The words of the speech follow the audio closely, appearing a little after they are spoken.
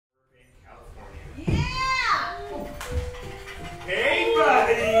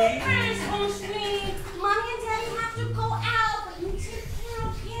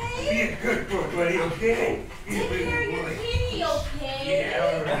buddy, okay? Take care of your kitty, okay? Yeah,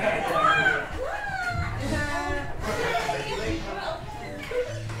 all right. Come on.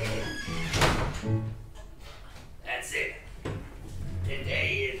 That's it.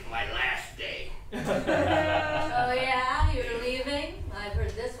 Today is my last day. Oh yeah? You're leaving? I've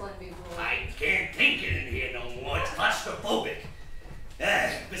heard this one before. I can't take it in here no more. It's claustrophobic.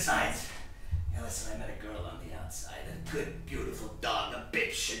 Besides, listen, I met a girl on the outside. A good, beautiful dog, a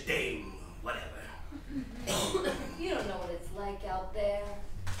bitch, a dame, whatever. You don't know what it's like out there.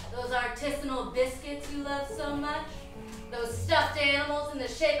 Those artisanal biscuits you love so much. Those stuffed animals in the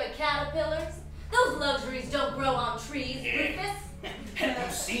shape of caterpillars. Those luxuries don't grow on trees, Rufus. Have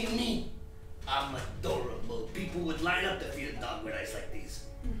you seen me? I'm adorable. People would line up to feed a dog with eyes like these.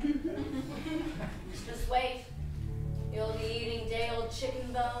 Just wait. You'll be eating day-old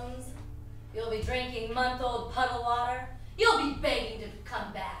chicken bones. You'll be drinking month-old puddle water. You'll be begging to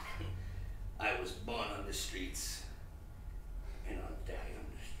come back. I was born on the streets, and I'll die on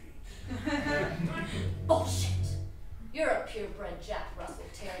the streets. Bullshit. You're a purebred Jack Russell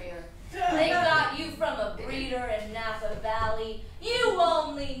Terrier. They got you from a breeder in Napa Valley. You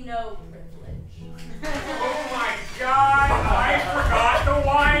only know privilege. Oh my God, I forgot the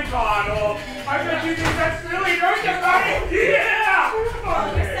wine bottle. I bet you think that's silly, don't you, buddy? Yeah!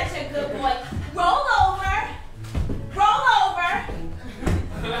 Oh, you're such a good boy. Roll over. Roll over.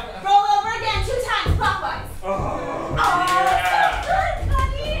 Roll over again 2 times clockwise. Oh, yeah. yeah. So good,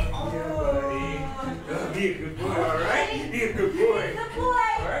 buddy. Yeah, buddy. Be a good boy, all right? Be a good boy. Good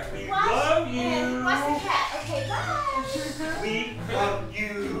boy. All right, we love you. And watch the cat. Okay, bye. We love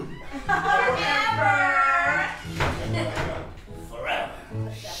you. Forever. Forever.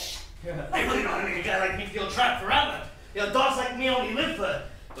 They really don't make a guy like me feel trapped forever. You know, dogs like me only live for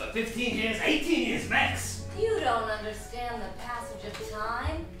 15 years, 18 years max. You don't understand the passage of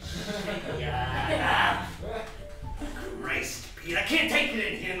time. Yeah. Christ, Pete, I can't take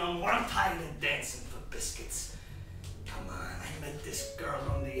it in here no more. I'm tired of dancing for biscuits. Come on, I met this girl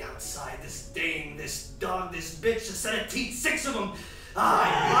on the outside, this dame, this dog, this bitch, a set of teeth, 6 of them.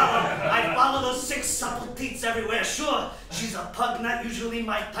 I follow those 6 supple teats everywhere. Sure, she's a pug, not usually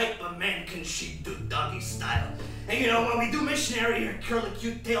my type, but man, can she do doggy style. And you know, when we do missionary, her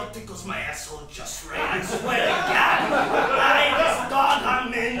curly-cute tail tickles my asshole just right. I swear to God. This dog,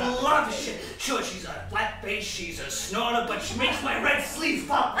 I'm in love. Sure, she's a flat face, she's a snorter, but she makes my red sleeves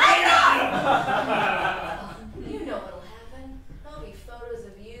pop right out. You know what'll happen. There'll be photos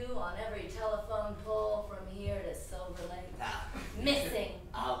of you on every telephone pole from here to Silver Lake. Missing.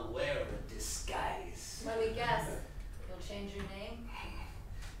 I'll wear a disguise. Let me guess. You'll change your name?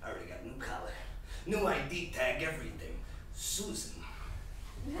 I already got a new collar, new ID tag, everything. Susan.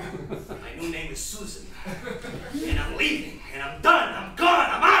 My new name is Susan. And I'm leaving, and I'm done, I'm gone,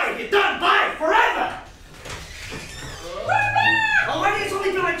 I'm out of here, done, bye, forever! We're back! Already? It's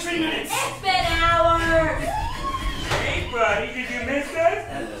only been like 3 minutes. It's been hours! Hey, buddy, did you miss us?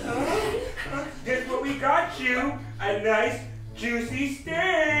 Guess what we got you? A nice, juicy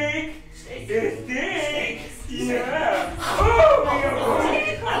steak. Steak? Steak. Steak. Yeah. Oh,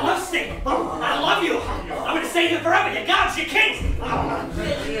 I love steak. I love you. I'm gonna stay here forever. You gods, you kings.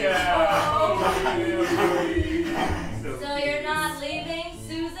 yeah.